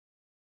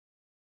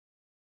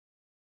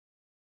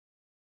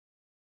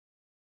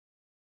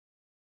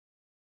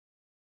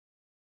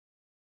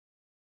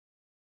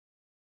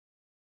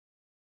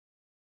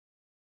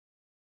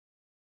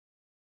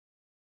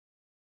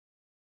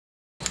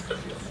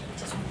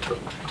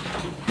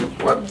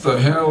What the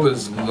hell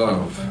is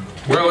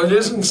love? Well, it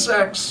isn't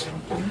sex.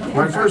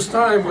 My first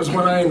time was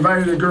when I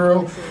invited a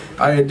girl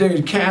I had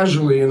dated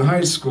casually in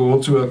high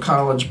school to a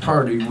college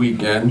party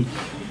weekend.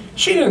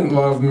 She didn't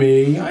love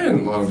me, I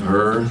didn't love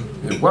her.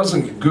 It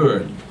wasn't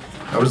good.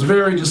 I was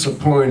very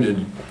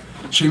disappointed.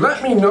 She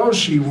let me know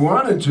she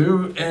wanted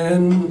to,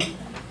 and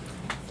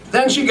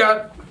then she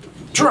got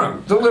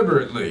drunk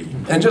deliberately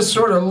and just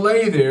sort of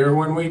lay there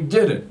when we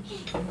did it.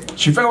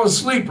 She fell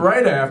asleep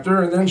right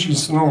after, and then she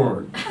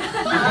snored.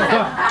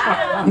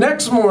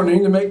 Next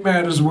morning, to make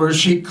matters worse,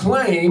 she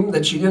claimed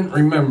that she didn't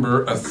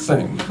remember a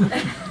thing.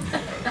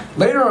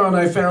 Later on,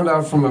 I found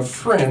out from a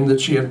friend that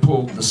she had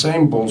pulled the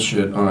same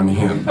bullshit on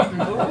him.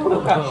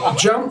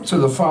 Jumped to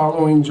the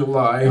following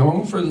July,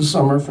 home for the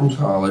summer from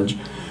college,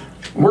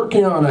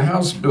 working on a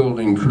house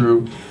building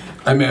crew.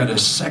 I met a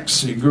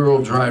sexy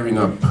girl driving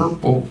a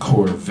purple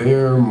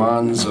Corvair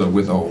Monza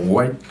with a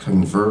white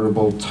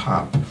convertible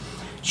top.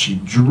 She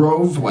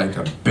drove like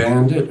a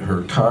bandit,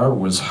 her car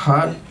was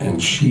hot,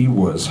 and she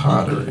was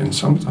hotter, and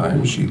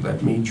sometimes she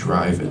let me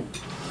drive it.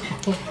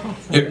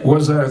 It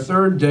was our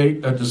third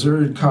date, a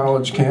deserted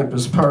college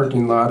campus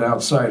parking lot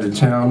outside of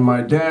town.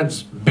 My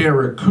dad's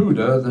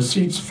Barracuda, the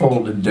seats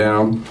folded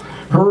down,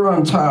 her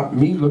on top,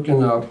 me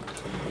looking up.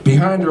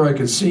 Behind her I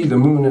could see the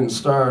moon and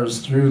stars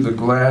through the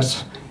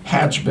glass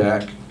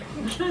hatchback.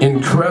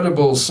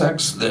 Incredible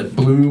sex that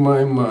blew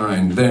my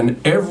mind.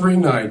 Then every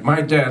night,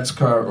 my dad's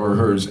car or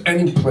hers,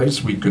 any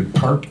place we could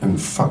park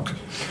and fuck.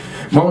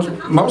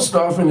 Most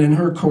often in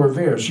her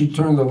Corvair, she'd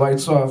turn the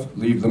lights off,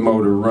 leave the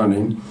motor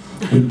running.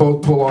 We'd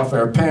both pull off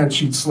our pants,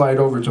 she'd slide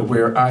over to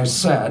where I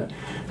sat,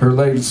 her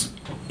legs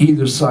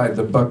either side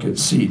the bucket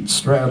seat,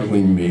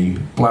 straddling me,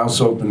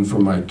 blouse open for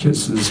my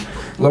kisses,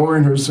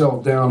 lowering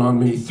herself down on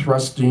me,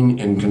 thrusting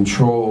in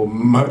control,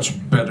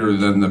 much better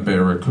than the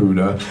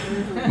Barracuda.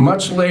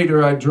 Much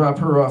later, I'd drop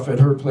her off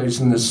at her place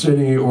in the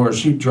city, or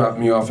she'd drop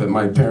me off at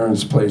my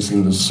parents' place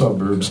in the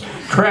suburbs,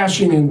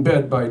 crashing in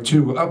bed by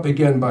 2, up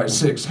again by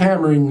 6,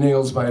 hammering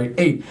nails by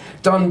 8,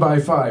 done by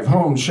 5,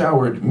 home,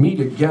 showered, meet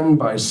again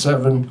by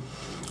 7.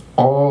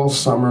 All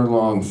summer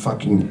long,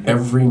 fucking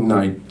every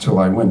night till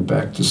I went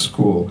back to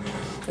school.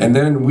 And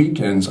then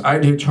weekends,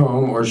 I'd hitch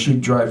home or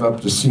she'd drive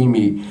up to see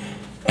me.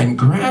 And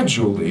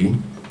gradually,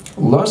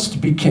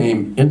 lust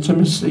became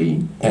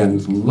intimacy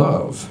and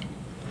love.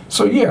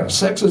 So yeah,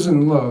 sex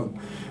isn't love,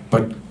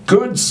 but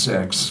good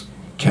sex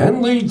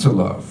can lead to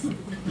love.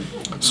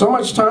 So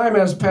much time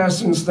has passed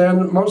since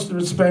then, most of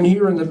it's spent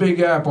here in the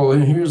Big Apple,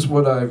 and here's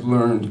what I've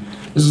learned.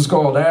 This is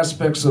called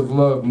Aspects of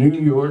Love, New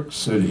York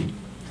City.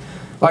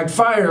 Like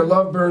fire,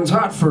 love burns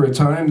hot for a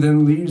time,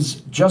 then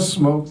leaves just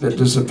smoke that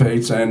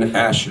dissipates and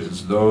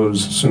ashes, those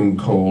soon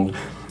cold.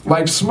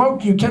 Like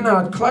smoke, you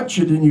cannot clutch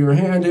it in your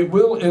hand. It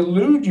will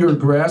elude your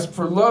grasp,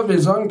 for love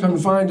is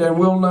unconfined and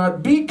will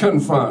not be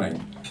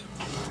confined.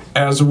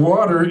 As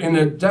water in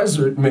a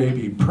desert may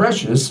be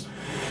precious,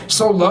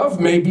 so love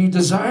may be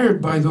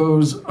desired by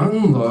those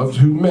unloved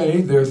who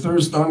may, their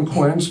thirst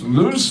unquenched,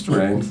 lose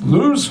strength,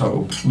 lose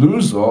hope,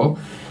 lose all,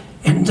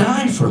 and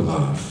die for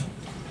love.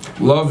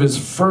 Love is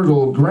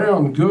fertile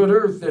ground, good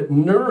earth that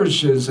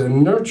nourishes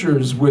and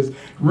nurtures. With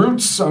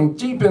roots sunk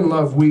deep in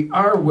love, we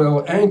are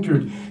well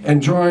anchored,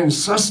 and drawing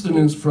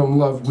sustenance from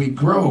love, we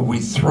grow, we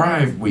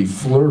thrive, we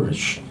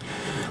flourish.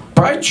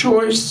 By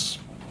choice,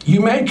 you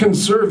may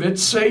conserve it,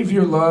 save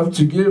your love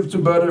to give to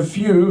but a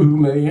few, who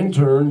may in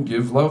turn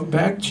give love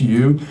back to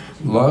you.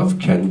 Love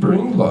can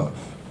bring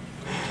love.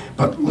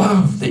 But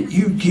love that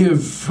you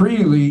give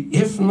freely,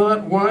 if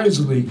not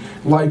wisely,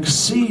 like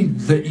seed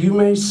that you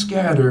may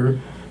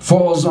scatter,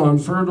 falls on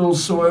fertile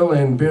soil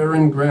and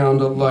barren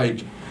ground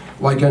alike,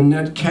 like a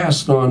net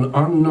cast on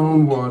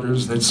unknown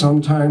waters that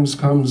sometimes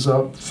comes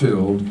up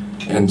filled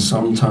and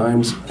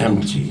sometimes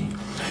empty.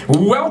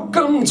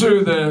 Welcome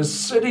to the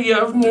city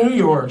of New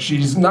York.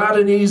 She's not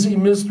an easy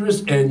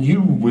mistress, and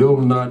you will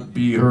not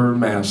be her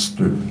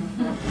master.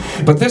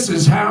 But this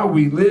is how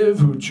we live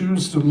who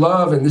choose to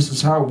love, and this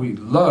is how we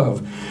love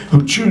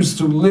who choose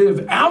to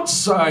live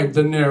outside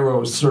the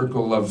narrow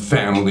circle of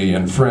family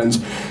and friends,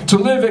 to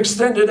live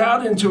extended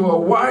out into a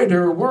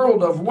wider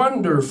world of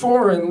wonder,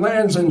 foreign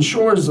lands and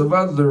shores of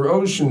other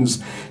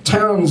oceans,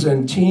 towns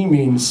and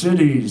teeming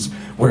cities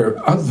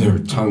where other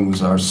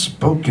tongues are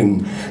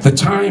spoken. The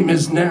time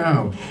is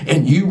now,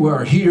 and you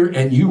are here,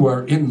 and you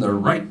are in the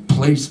right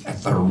place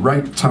at the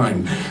right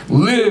time.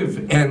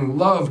 Live and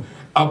love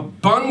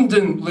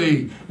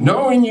abundantly,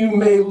 knowing you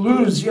may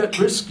lose, yet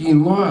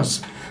risking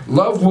loss.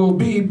 Love will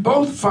be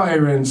both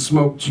fire and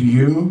smoke to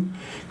you.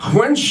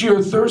 Quench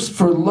your thirst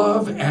for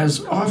love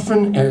as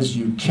often as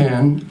you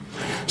can.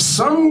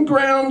 Some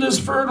ground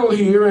is fertile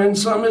here, and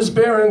some is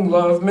barren.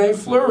 Love may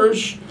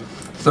flourish,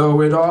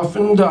 though it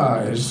often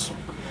dies.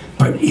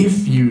 But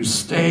if you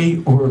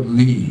stay or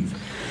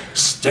leave,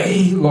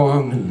 stay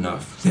long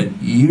enough that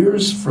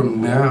years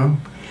from now,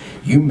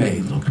 you may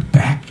look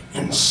back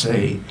and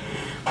say,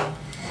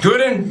 good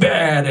and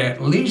bad,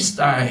 at least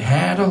I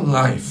had a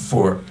life,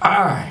 for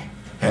I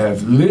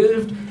have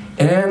lived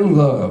and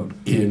loved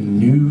in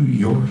New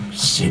York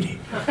City.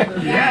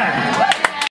 Yeah.